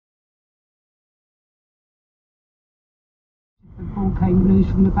all came loose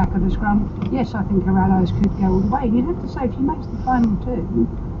from the back of the scrum. Yes, I think her allies could go all the way. And you'd have to say, if she makes the final two,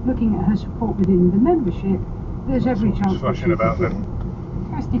 looking at her support within the membership, there's every chance that she could do it.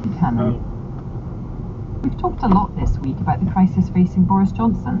 Kirsty Buchanan. We've talked a lot this week about the crisis facing Boris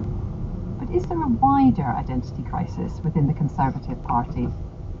Johnson, but is there a wider identity crisis within the Conservative Party?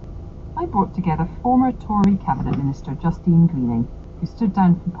 I brought together former Tory Cabinet Minister Justine Greening, who stood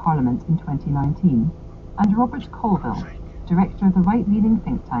down from Parliament in 2019, and Robert Colville, Director of the right-leaning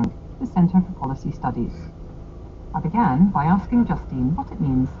think tank, the Centre for Policy Studies. I began by asking Justine what it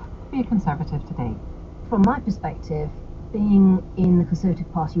means to be a Conservative today. From my perspective, being in the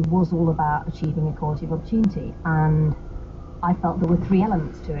Conservative Party was all about achieving equality of opportunity, and I felt there were three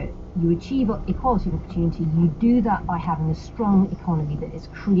elements to it. You achieve equality of opportunity, you do that by having a strong economy that is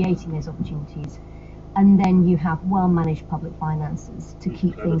creating those opportunities, and then you have well-managed public finances to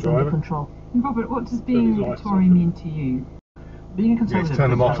keep things under control. And Robert, what does being a Tory mean to you? Being a Conservative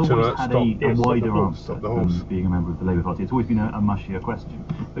has always had a wider answer than being a member of the Labour Party. It's always been a mushier question.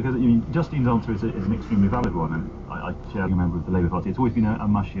 Because Justine's answer is an extremely valid one, and I share being a member of the Labour Party. It's always been a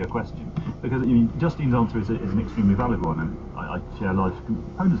mushier question. Because Justine's answer is an extremely valid one, and I share large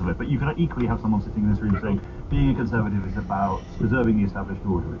components of it. But you could equally have someone sitting in this room saying, being a Conservative is about preserving the established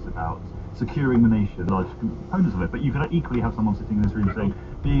order, it's about securing the nation, large components of it. But you could equally have someone sitting in this room saying,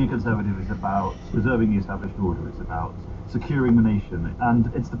 being a Conservative is about preserving the established order, it's about securing the nation. And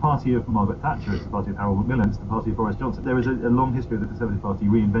it's the party of Margaret Thatcher, it's the party of Harold Macmillan, it's the party of Boris Johnson. There is a long history of the Conservative Party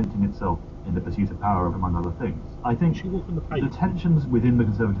reinventing itself in the pursuit of power, among other things. I think the tensions within the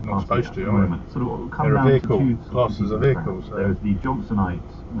Conservative Party at the moment sort of come down to two classes of vehicles. There is the Johnsonites,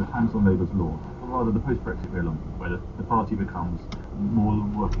 the hands on Labour's law, or rather the post-Brexit real, where the party becomes more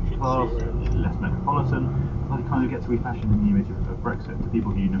working class, less metropolitan. The party kind of gets refashioned in the image of Brexit to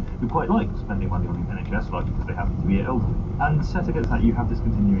people who quite like spending money on the NHS, like because they happen to be elderly. And set against that, you have this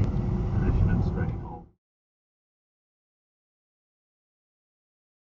continuing position and strain.